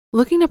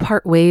Looking to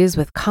part ways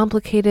with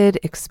complicated,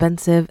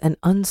 expensive, and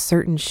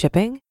uncertain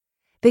shipping?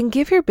 Then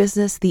give your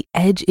business the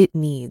edge it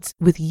needs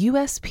with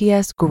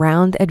USPS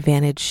Ground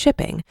Advantage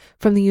shipping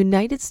from the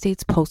United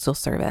States Postal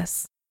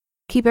Service.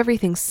 Keep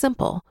everything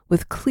simple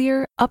with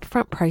clear,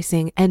 upfront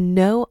pricing and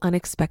no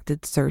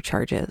unexpected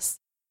surcharges.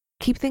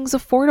 Keep things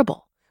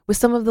affordable with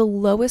some of the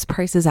lowest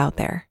prices out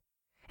there.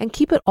 And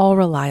keep it all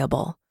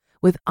reliable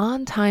with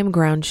on-time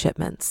ground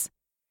shipments.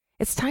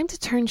 It's time to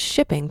turn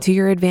shipping to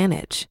your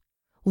advantage.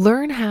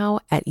 Learn how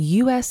at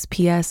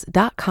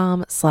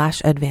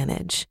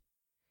USPS.com/advantage.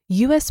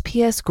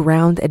 USPS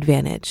Ground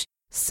Advantage.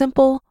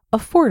 Simple,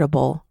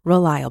 affordable,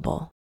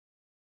 reliable.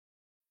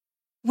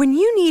 When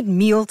you need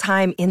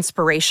mealtime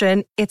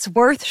inspiration, it's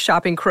worth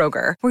shopping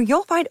Kroger, where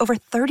you'll find over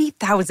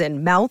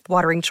 30,000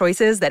 mouth-watering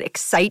choices that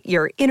excite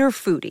your inner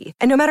foodie.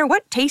 And no matter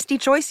what tasty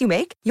choice you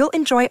make, you'll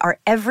enjoy our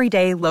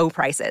everyday low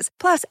prices,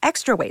 plus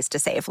extra ways to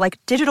save, like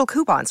digital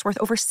coupons worth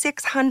over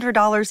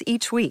 $600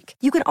 each week.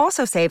 You can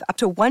also save up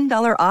to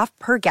 $1 off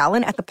per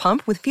gallon at the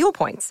pump with fuel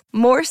points.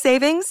 More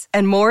savings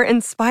and more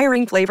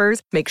inspiring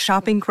flavors make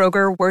shopping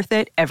Kroger worth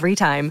it every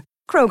time.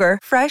 Kroger,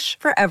 fresh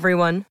for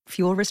everyone.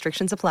 Fuel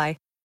restrictions apply.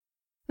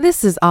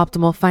 This is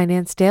Optimal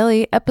Finance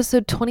Daily,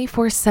 episode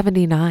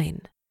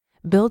 2479.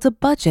 Build a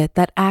Budget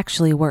That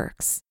Actually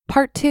Works,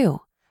 Part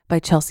 2, by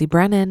Chelsea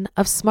Brennan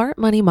of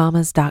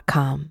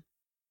smartmoneymamas.com.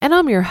 And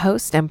I'm your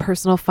host and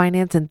personal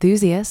finance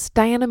enthusiast,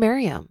 Diana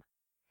Merriam.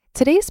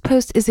 Today's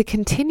post is a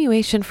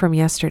continuation from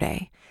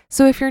yesterday,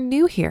 so if you're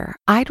new here,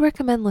 I'd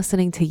recommend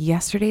listening to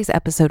yesterday's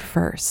episode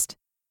first.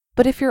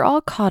 But if you're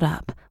all caught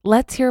up,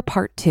 let's hear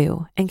Part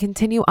 2 and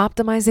continue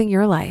optimizing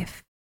your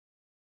life.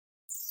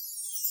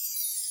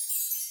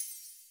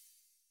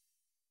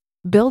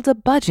 Build a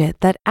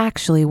Budget That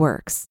Actually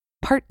Works,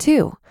 Part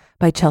 2,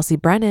 by Chelsea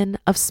Brennan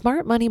of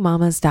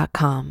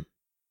smartmoneymamas.com.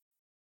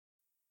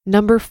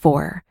 Number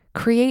 4,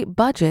 create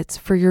budgets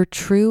for your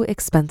true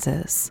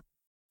expenses.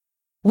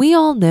 We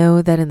all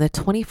know that in the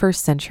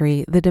 21st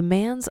century, the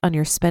demands on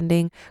your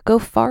spending go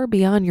far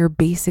beyond your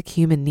basic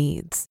human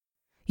needs.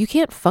 You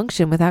can't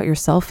function without your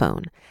cell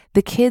phone.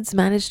 The kids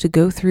manage to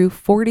go through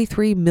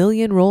 43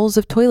 million rolls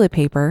of toilet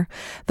paper,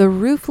 the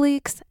roof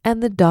leaks,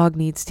 and the dog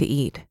needs to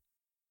eat.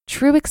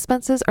 True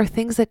expenses are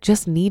things that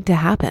just need to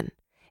happen.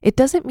 It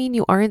doesn't mean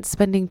you aren't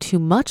spending too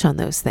much on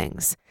those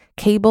things,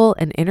 cable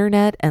and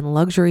internet and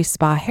luxury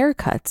spa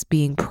haircuts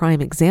being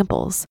prime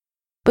examples,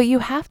 but you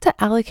have to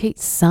allocate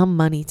some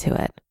money to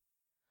it.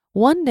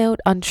 One note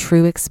on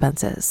true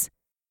expenses: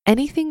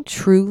 anything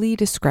truly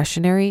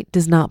discretionary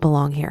does not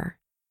belong here.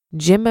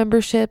 Gym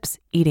memberships,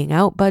 eating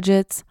out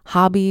budgets,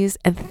 hobbies,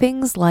 and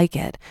things like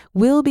it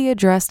will be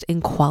addressed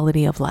in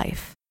quality of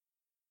life.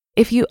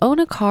 If you own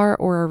a car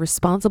or are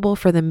responsible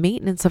for the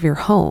maintenance of your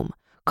home,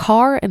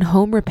 car and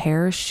home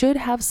repairs should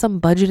have some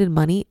budgeted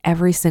money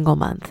every single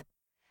month.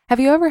 Have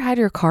you ever had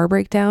your car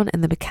break down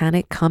and the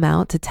mechanic come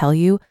out to tell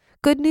you,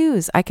 "Good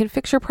news, I can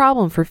fix your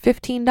problem for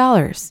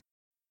 $15.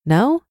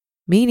 No?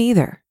 Me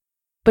neither.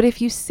 But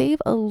if you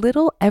save a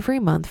little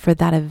every month for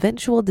that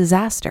eventual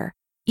disaster,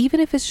 even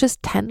if it's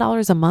just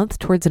 $10 a month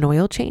towards an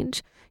oil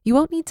change, you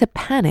won't need to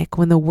panic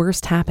when the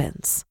worst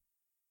happens.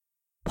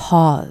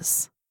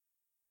 Pause.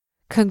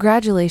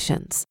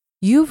 Congratulations,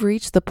 you've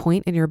reached the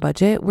point in your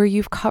budget where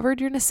you've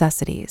covered your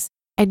necessities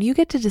and you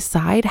get to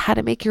decide how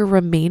to make your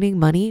remaining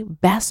money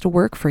best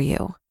work for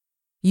you.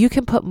 You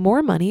can put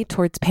more money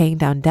towards paying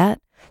down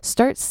debt,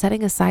 start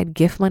setting aside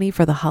gift money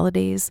for the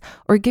holidays,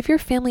 or give your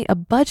family a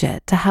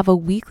budget to have a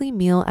weekly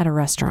meal at a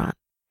restaurant.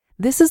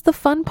 This is the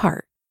fun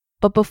part.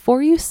 But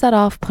before you set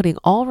off putting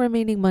all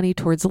remaining money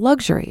towards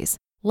luxuries,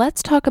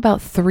 let's talk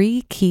about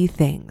 3 key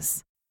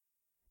things.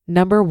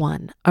 Number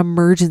 1,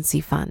 emergency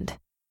fund.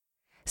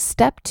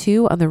 Step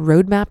 2 on the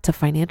roadmap to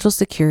financial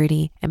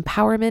security,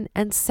 empowerment,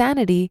 and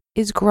sanity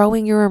is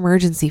growing your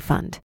emergency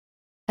fund.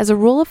 As a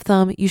rule of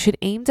thumb, you should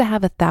aim to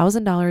have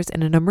 $1,000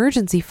 in an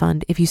emergency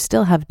fund if you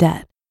still have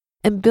debt,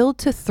 and build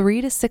to 3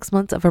 to 6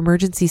 months of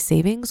emergency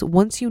savings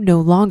once you no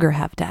longer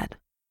have debt.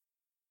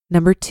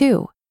 Number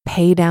 2,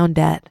 pay down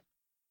debt.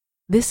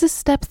 This is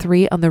step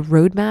 3 on the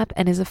roadmap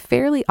and is a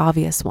fairly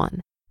obvious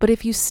one, but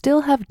if you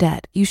still have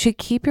debt, you should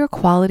keep your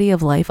quality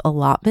of life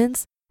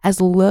allotments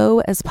as low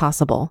as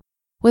possible,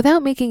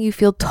 without making you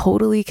feel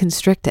totally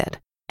constricted,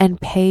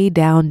 and pay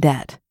down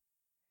debt.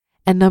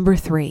 And number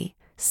 3,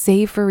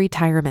 save for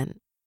retirement.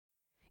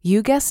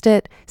 You guessed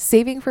it,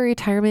 saving for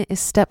retirement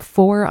is step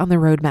 4 on the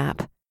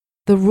roadmap.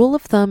 The rule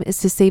of thumb is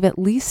to save at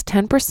least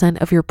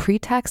 10% of your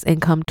pre-tax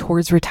income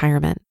towards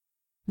retirement.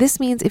 This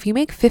means if you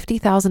make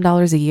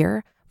 $50,000 a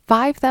year,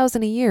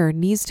 $5,000 a year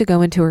needs to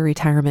go into a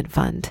retirement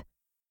fund.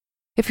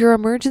 If your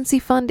emergency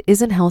fund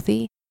isn't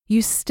healthy,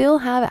 you still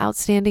have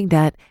outstanding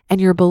debt, and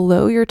you're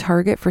below your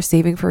target for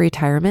saving for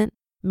retirement,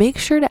 make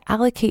sure to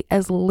allocate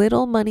as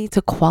little money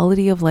to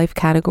quality of life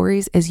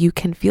categories as you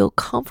can feel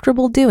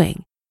comfortable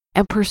doing,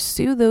 and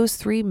pursue those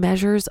 3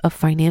 measures of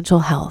financial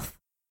health.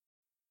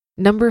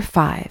 Number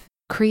 5,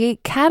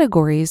 create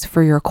categories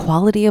for your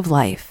quality of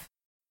life.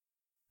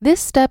 This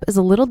step is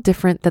a little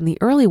different than the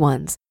early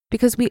ones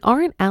because we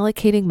aren't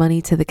allocating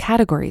money to the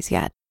categories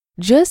yet,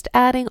 just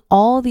adding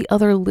all the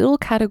other little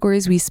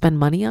categories we spend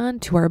money on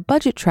to our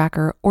budget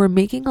tracker or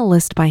making a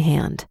list by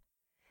hand.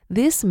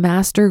 This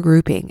master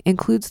grouping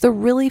includes the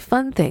really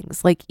fun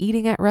things like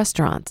eating at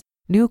restaurants,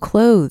 new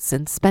clothes,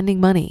 and spending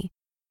money,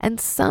 and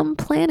some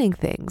planning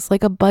things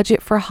like a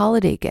budget for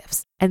holiday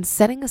gifts and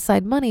setting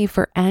aside money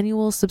for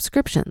annual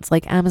subscriptions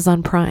like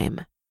Amazon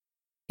Prime.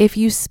 If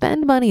you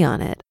spend money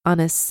on it on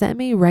a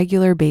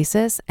semi-regular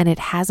basis and it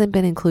hasn't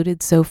been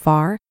included so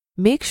far,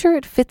 make sure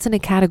it fits in a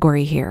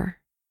category here.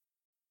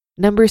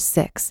 Number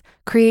 6,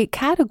 create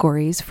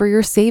categories for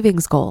your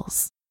savings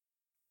goals.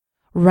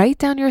 Write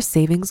down your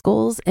savings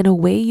goals in a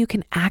way you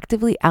can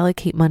actively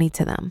allocate money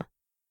to them.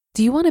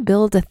 Do you want to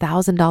build a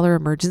 $1,000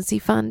 emergency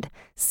fund,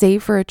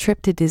 save for a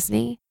trip to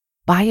Disney,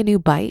 buy a new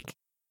bike?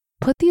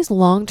 Put these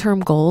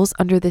long-term goals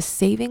under the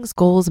Savings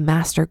Goals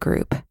Master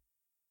Group.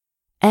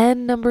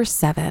 And number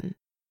 7,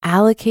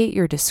 allocate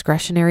your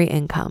discretionary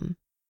income.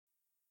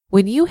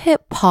 When you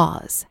hit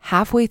pause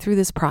halfway through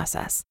this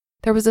process,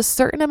 there was a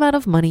certain amount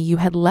of money you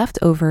had left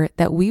over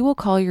that we will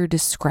call your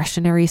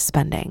discretionary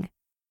spending.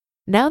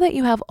 Now that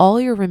you have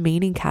all your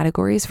remaining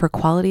categories for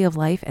quality of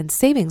life and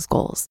savings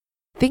goals,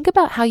 think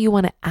about how you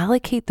want to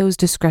allocate those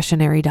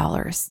discretionary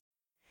dollars.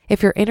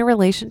 If you're in a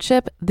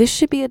relationship, this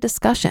should be a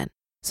discussion,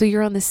 so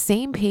you're on the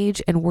same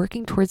page and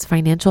working towards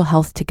financial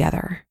health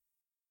together.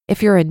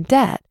 If you're in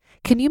debt,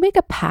 can you make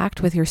a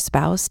pact with your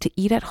spouse to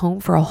eat at home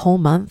for a whole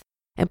month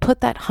and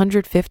put that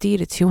 $150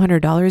 to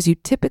 $200 you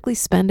typically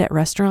spend at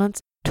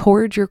restaurants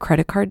towards your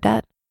credit card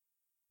debt?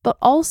 But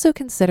also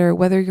consider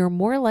whether you're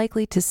more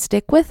likely to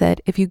stick with it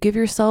if you give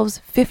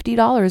yourselves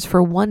 $50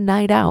 for one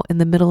night out in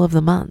the middle of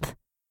the month.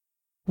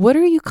 What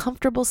are you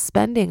comfortable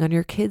spending on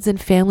your kids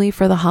and family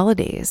for the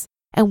holidays?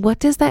 And what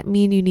does that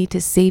mean you need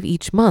to save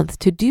each month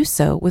to do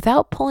so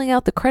without pulling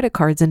out the credit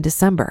cards in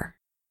December?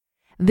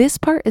 This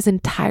part is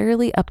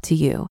entirely up to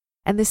you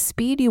and the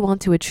speed you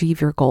want to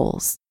achieve your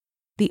goals.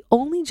 The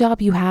only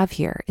job you have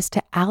here is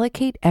to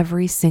allocate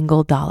every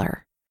single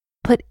dollar.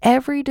 Put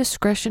every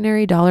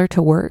discretionary dollar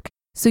to work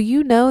so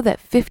you know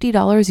that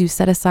 $50 you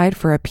set aside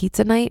for a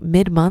pizza night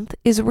mid-month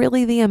is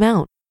really the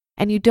amount,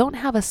 and you don't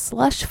have a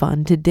slush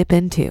fund to dip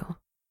into.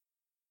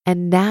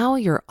 And now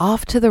you're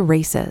off to the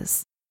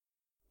races.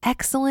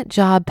 Excellent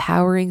job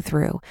powering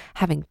through,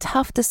 having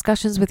tough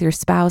discussions with your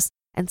spouse,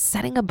 and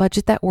setting a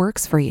budget that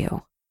works for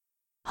you.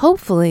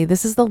 Hopefully,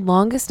 this is the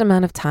longest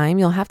amount of time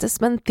you'll have to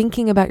spend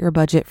thinking about your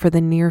budget for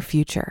the near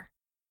future.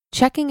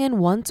 Checking in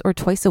once or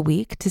twice a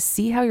week to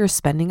see how your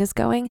spending is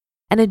going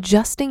and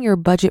adjusting your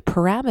budget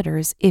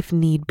parameters if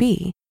need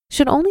be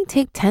should only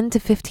take 10 to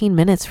 15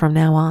 minutes from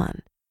now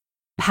on.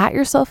 Pat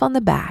yourself on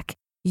the back.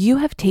 You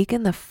have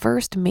taken the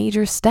first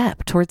major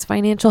step towards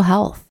financial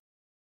health.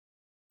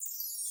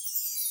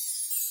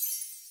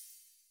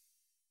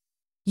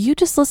 You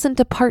just listened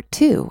to part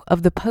 2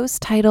 of the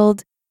post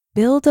titled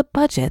Build a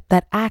Budget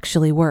That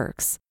Actually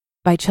Works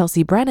by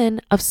Chelsea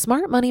Brennan of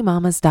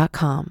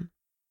smartmoneymamas.com.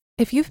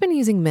 If you've been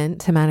using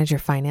Mint to manage your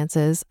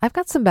finances, I've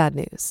got some bad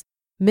news.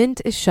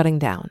 Mint is shutting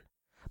down.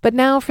 But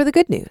now for the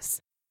good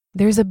news.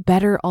 There's a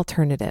better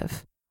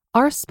alternative.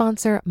 Our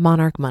sponsor,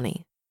 Monarch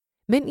Money.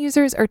 Mint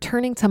users are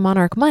turning to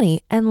Monarch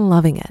Money and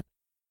loving it.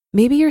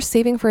 Maybe you're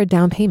saving for a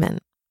down payment,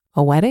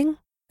 a wedding,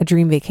 a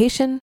dream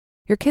vacation,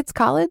 your kids'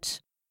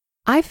 college.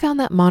 I found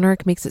that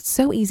Monarch makes it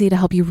so easy to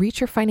help you reach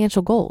your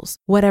financial goals,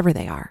 whatever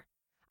they are.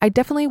 I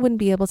definitely wouldn't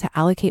be able to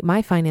allocate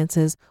my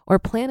finances or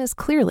plan as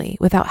clearly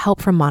without help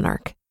from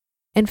Monarch.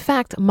 In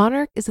fact,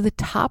 Monarch is the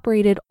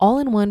top-rated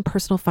all-in-one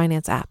personal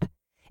finance app.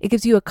 It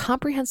gives you a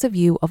comprehensive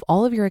view of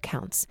all of your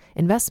accounts,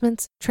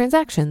 investments,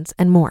 transactions,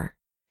 and more.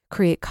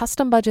 Create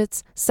custom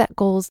budgets, set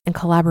goals, and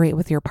collaborate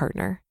with your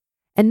partner.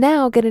 And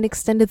now get an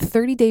extended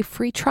 30-day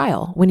free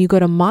trial when you go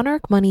to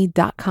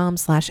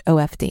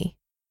monarchmoney.com/OFD.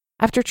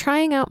 After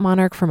trying out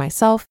Monarch for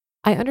myself,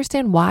 I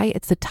understand why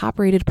it's the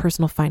top-rated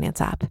personal finance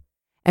app.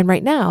 And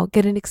right now,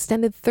 get an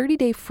extended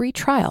 30-day free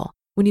trial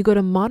when you go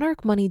to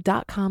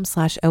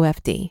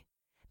monarchmoney.com/OFD.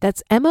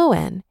 That's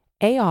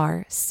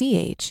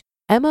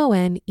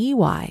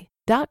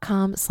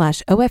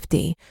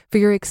monarchmoney.com/OFD for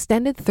your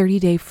extended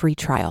 30-day free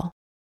trial.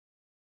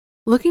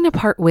 Looking to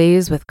part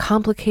ways with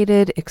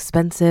complicated,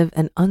 expensive,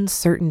 and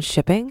uncertain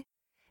shipping?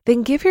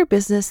 Then give your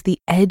business the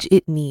edge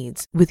it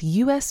needs with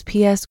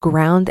USPS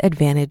Ground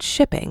Advantage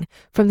shipping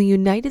from the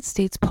United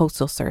States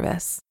Postal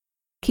Service.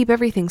 Keep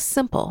everything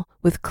simple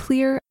with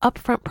clear,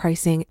 upfront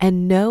pricing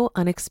and no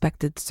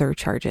unexpected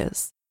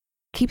surcharges.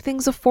 Keep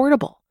things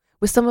affordable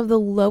with some of the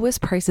lowest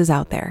prices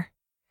out there.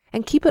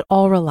 And keep it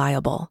all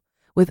reliable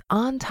with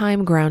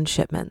on-time ground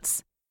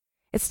shipments.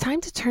 It's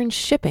time to turn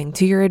shipping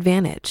to your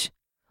advantage.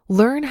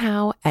 Learn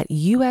how at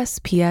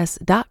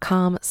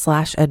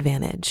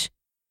USPS.com/advantage.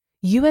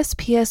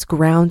 USPS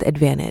Ground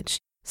Advantage.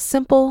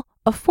 Simple,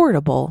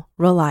 affordable,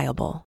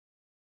 reliable.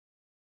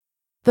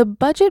 The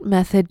budget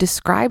method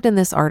described in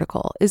this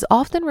article is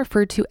often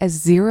referred to as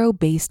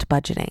zero-based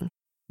budgeting.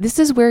 This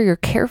is where you're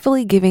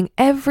carefully giving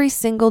every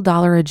single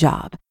dollar a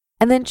job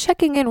and then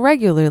checking in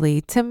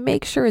regularly to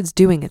make sure it's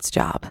doing its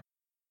job.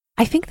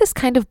 I think this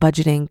kind of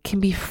budgeting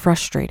can be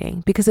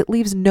frustrating because it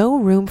leaves no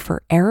room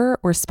for error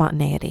or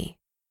spontaneity.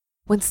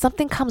 When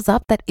something comes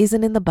up that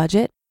isn't in the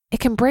budget, it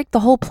can break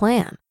the whole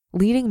plan,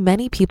 leading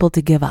many people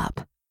to give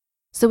up.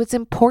 So it's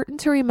important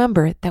to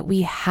remember that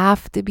we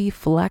have to be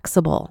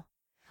flexible.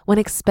 When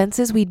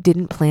expenses we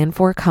didn't plan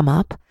for come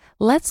up,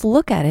 let's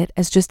look at it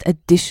as just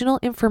additional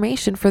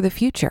information for the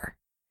future.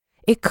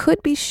 It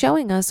could be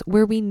showing us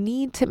where we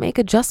need to make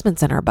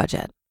adjustments in our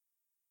budget.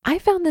 I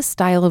found this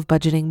style of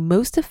budgeting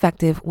most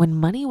effective when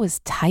money was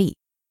tight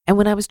and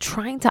when I was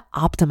trying to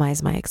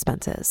optimize my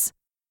expenses.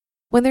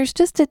 When there's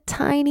just a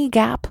tiny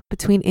gap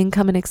between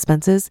income and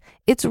expenses,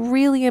 it's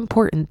really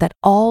important that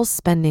all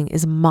spending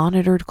is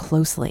monitored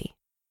closely.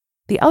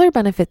 The other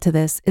benefit to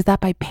this is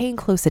that by paying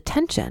close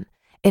attention,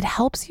 it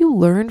helps you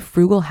learn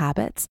frugal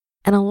habits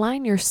and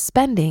align your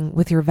spending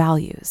with your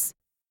values.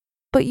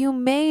 But you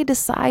may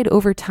decide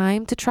over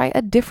time to try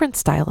a different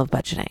style of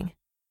budgeting.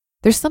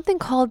 There's something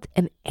called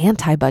an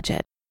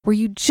anti-budget, where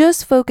you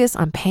just focus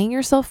on paying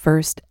yourself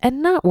first and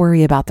not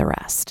worry about the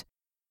rest.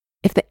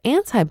 If the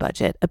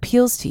anti-budget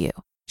appeals to you,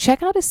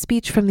 check out a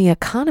speech from the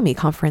Economy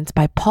Conference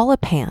by Paula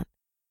Pant.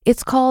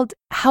 It's called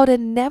How to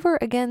Never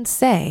Again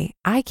Say,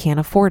 I Can't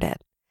Afford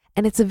It,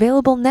 and it's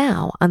available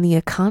now on the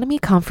Economy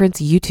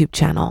Conference YouTube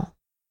channel.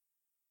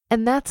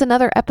 And that's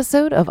another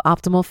episode of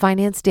Optimal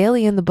Finance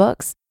Daily in the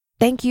books.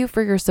 Thank you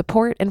for your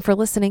support and for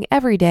listening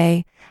every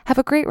day. Have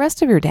a great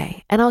rest of your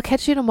day, and I'll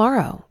catch you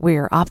tomorrow where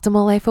your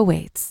optimal life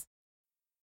awaits.